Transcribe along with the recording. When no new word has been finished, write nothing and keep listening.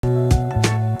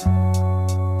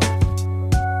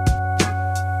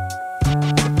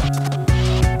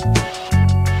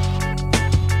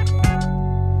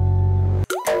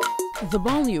The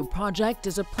Banlieue Project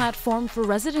is a platform for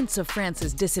residents of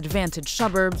France's disadvantaged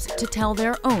suburbs to tell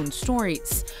their own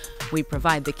stories. We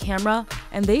provide the camera,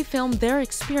 and they film their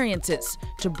experiences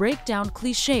to break down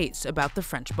clichés about the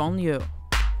French banlieue.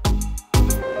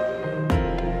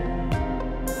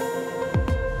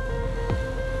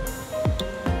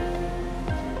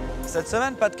 Cette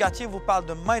semaine, Pas de quartier vous parle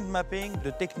de mind mapping,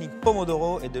 de techniques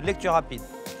Pomodoro et de lecture rapide.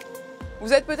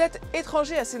 Vous êtes peut-être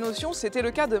étranger à ces notions, c'était le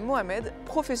cas de Mohamed,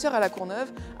 professeur à La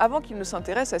Courneuve, avant qu'il ne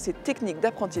s'intéresse à ces techniques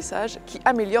d'apprentissage qui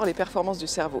améliorent les performances du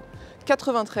cerveau.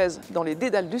 93 dans les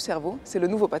dédales du cerveau, c'est le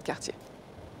nouveau Pas de quartier.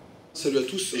 Salut à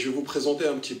tous, je vais vous présenter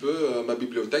un petit peu ma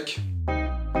bibliothèque.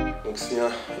 Donc c'est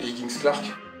un Higgins Clark,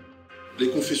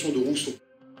 Les Confessions de Rousseau,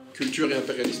 Culture et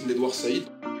impérialisme d'Edouard Saïd,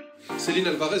 Céline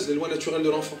Alvarez, Les lois naturelles de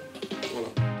l'enfant. Voilà.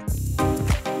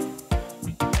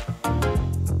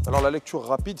 Alors la lecture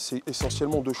rapide, c'est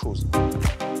essentiellement deux choses.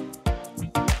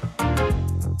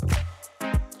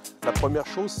 La première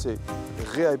chose, c'est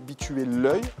réhabituer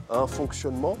l'œil à un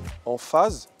fonctionnement en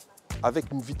phase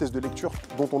avec une vitesse de lecture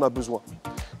dont on a besoin.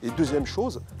 Et deuxième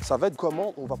chose, ça va être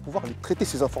comment on va pouvoir traiter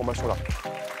ces informations-là.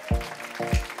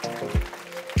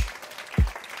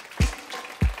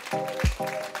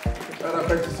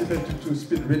 I participated to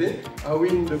speed reading. I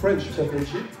win the French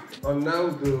championship and now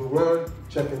the world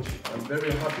championship. I'm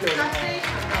very happy.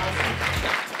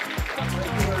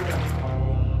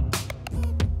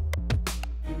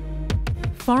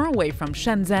 Far away from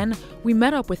Shenzhen, we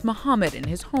met up with Mohamed in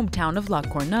his hometown of La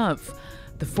Courneuve.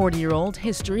 The 40-year-old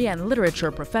history and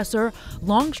literature professor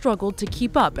long struggled to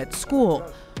keep up at school.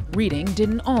 Reading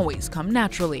didn't always come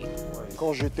naturally.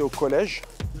 Quand j'étais au collège,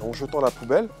 en jetant la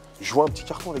poubelle, je vois un petit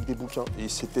carton avec des bouquins et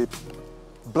c'était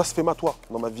blasphématoire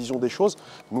dans ma vision des choses.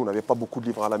 Nous, on n'avait pas beaucoup de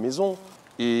livres à la maison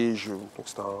et donc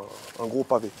c'était un gros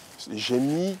pavé. J'ai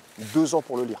mis 2 ans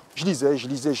pour le lire. Je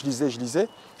lisais,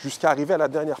 jusqu'à arriver à la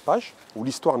dernière page où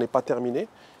l'histoire n'est pas terminée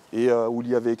et où il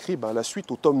y avait écrit la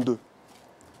suite au tome 2.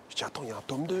 Je dis, attends, il y a un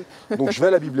tome 2. Donc je vais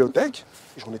à la bibliothèque,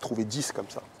 j'en ai trouvé 10 comme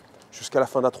ça. Jusqu'à la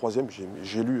fin de la 3e,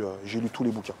 j'ai lu tous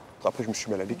les bouquins. Après, je me suis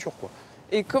mis à la lecture, quoi.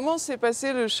 Et comment s'est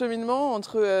passé le cheminement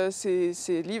entre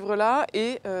ces livres-là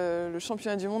et le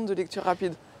championnat du monde de lecture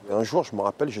rapide? Un jour, je me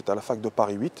rappelle, j'étais à la fac de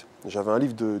Paris 8, j'avais un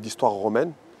livre d'histoire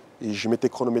romaine et je m'étais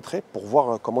chronométré pour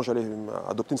voir comment j'allais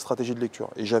adopter une stratégie de lecture.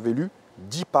 Et j'avais lu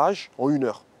 10 pages en 1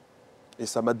 heure. Et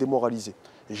ça m'a démoralisé.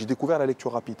 Et j'ai découvert la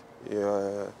lecture rapide. Et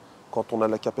quand on a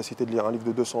la capacité de lire un livre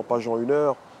de 200 pages en 1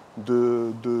 heure,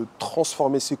 de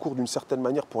transformer ses cours d'une certaine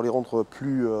manière pour les rendre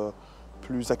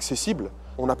plus accessibles,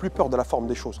 on n'a plus peur de la forme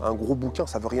des choses. Un gros bouquin,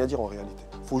 ça ne veut rien dire en réalité.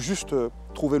 Il faut juste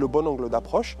trouver le bon angle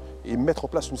d'approche et mettre en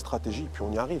place une stratégie, et puis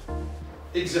on y arrive.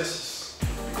 Exercice.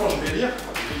 Quand je vais lire,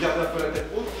 je garde un peu la tête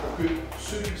haute pour que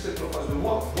celui qui est en face de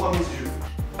moi voit mes yeux.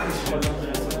 Est-ce que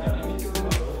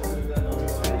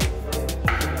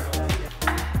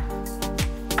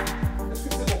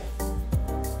c'est bon?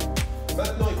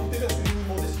 Maintenant, écoutez bien ce que je vous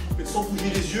demandais, s'il vous plaît, sans bouger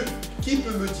les yeux. Qui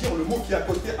peut me dire le mot qui est à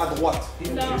côté, à droite?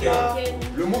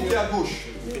 Le mot qui est à gauche?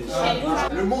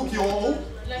 Le mot qui est en haut?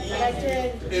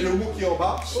 Et le mot qui est en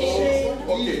bas?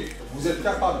 Ok, vous êtes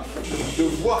capable de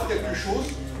voir quelque chose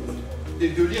et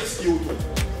de lire ce qui est autour.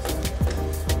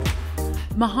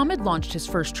 Mohamed launched his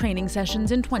first training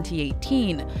sessions in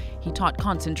 2018. He taught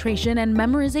concentration and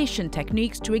memorization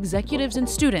techniques to executives and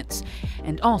students,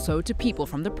 and also to people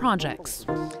from the projects.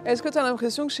 Est-ce que tu as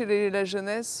l'impression que chez la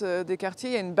jeunesse des quartiers,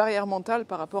 il y a une barrière mentale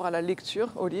par rapport à la lecture,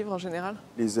 au livre en général?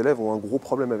 Les élèves ont un gros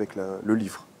problème avec le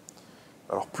livre.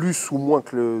 Alors plus ou moins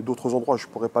que d'autres endroits, je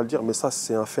ne pourrais pas le dire, mais ça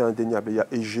c'est un fait indéniable.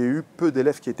 Et j'ai eu peu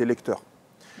d'élèves qui étaient lecteurs.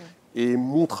 Et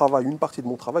mon travail, une partie de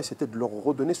mon travail, c'était de leur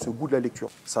redonner ce goût de la lecture.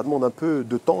 Ça demande un peu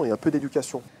de temps et un peu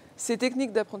d'éducation. Ces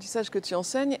techniques d'apprentissage que tu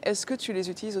enseignes, est-ce que tu les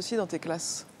utilises aussi dans tes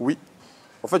classes? Oui.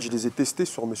 En fait, je les ai testées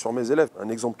sur mes élèves. Un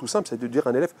exemple tout simple, c'est de dire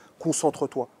à un élève «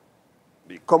 concentre-toi ».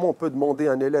 Mais comment on peut demander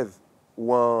à un élève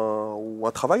ou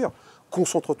un travailleur «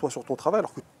 concentre-toi sur ton travail »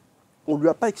 alors qu'on ne lui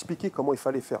a pas expliqué comment il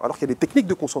fallait faire, alors qu'il y a des techniques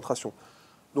de concentration.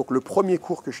 Donc le premier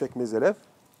cours que je fais avec mes élèves,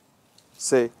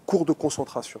 c'est cours de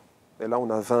concentration. Et là,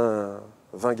 on a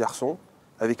 20 garçons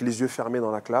avec les yeux fermés dans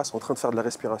la classe, en train de faire de la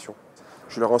respiration.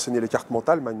 Je leur ai enseigné les cartes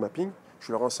mentales, mind mapping.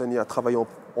 Je leur ai enseigné à travailler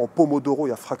en Pomodoro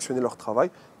et à fractionner leur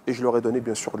travail. Et je leur ai donné,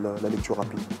 bien sûr, de la lecture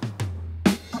rapide.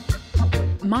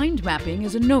 Mind mapping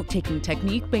is a note-taking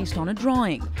technique based on a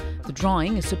drawing. The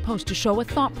drawing is supposed to show a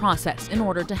thought process in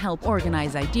order to help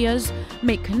organize ideas,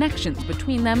 make connections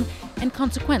between them, and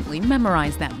consequently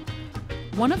memorize them.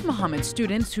 One of Mohamed's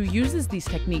students who uses these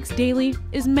techniques daily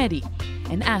is Mehdi,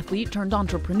 an athlete turned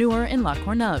entrepreneur in La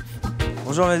Courneuve.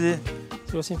 Bonjour Mehdi.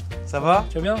 Toi aussi. Ça va?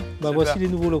 Tu vas bien? Voici les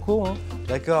nouveaux locaux. Hein.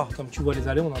 D'accord. Comme tu vois les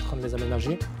allées, on est en train de les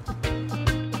aménager.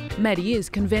 Mehdi is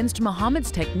convinced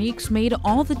Mohammed's techniques made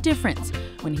all the difference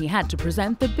when he had to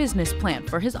present the business plan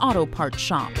for his auto parts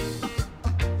shop.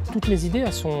 Toutes mes idées,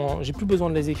 j'ai plus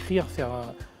besoin de les écrire, faire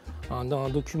un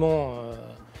document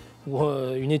ou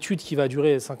une étude qui va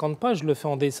durer 50 pages, je le fais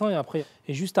en dessin et après,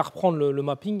 et juste à reprendre le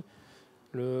mapping,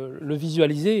 le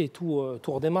visualiser et tout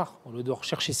redémarre. Au lieu de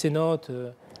rechercher ses notes,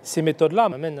 ces méthodes-là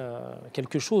m'amènent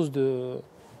quelque chose de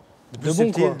plus bon,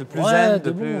 subtil, quoi. de plus Ouais, zen,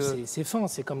 de plus... bon, c'est fin,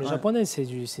 c'est comme les Japonais, c'est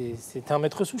un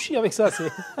maître sushi avec ça.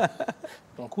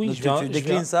 Donc oui, Donc tu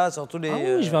déclines ça sur tous les... Ah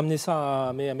oui, je vais amener ça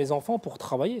à mes enfants pour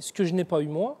travailler. Ce que je n'ai pas eu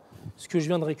moi, ce que je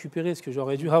viens de récupérer, ce que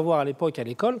j'aurais dû avoir à l'époque à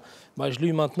l'école, bah, je l'ai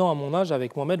eu maintenant à mon âge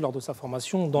avec Mohamed lors de sa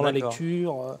formation dans la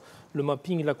lecture, le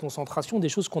mapping, la concentration, des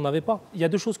choses qu'on n'avait pas. Il y a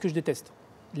deux choses que je déteste.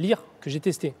 Lire, que j'ai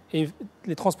testé, et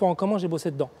les transports en commun, j'ai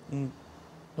bossé dedans.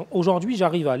 Donc aujourd'hui,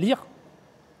 j'arrive à lire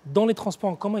dans les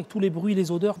transports en commun avec tous les bruits, les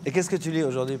odeurs. Et qu'est-ce que tu lis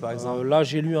aujourd'hui, par exemple? Là,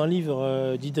 j'ai lu un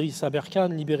livre d'Idriss Aberkan,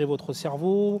 Libérez votre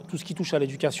cerveau, tout ce qui touche à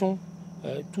l'éducation,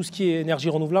 tout ce qui est énergie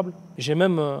renouvelable. J'ai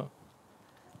même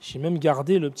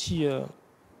gardé le petit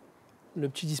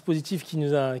dispositif qu'il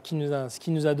nous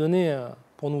a donné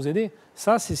pour nous aider.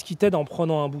 Ça, c'est ce qui t'aide en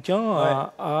prenant un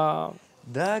bouquin à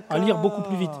lire beaucoup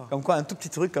plus vite. Comme quoi, un tout petit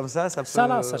truc comme ça, ça peut... Ça,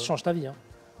 là, ça change ta vie. Hein.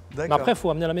 Mais après, il faut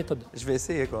amener la méthode. Je vais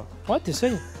essayer, quoi. Ouais,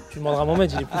 t'essayes. Tu demanderas à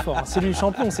Mohamed, il est plus fort. C'est lui le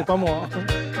champion, c'est pas moi. Hein.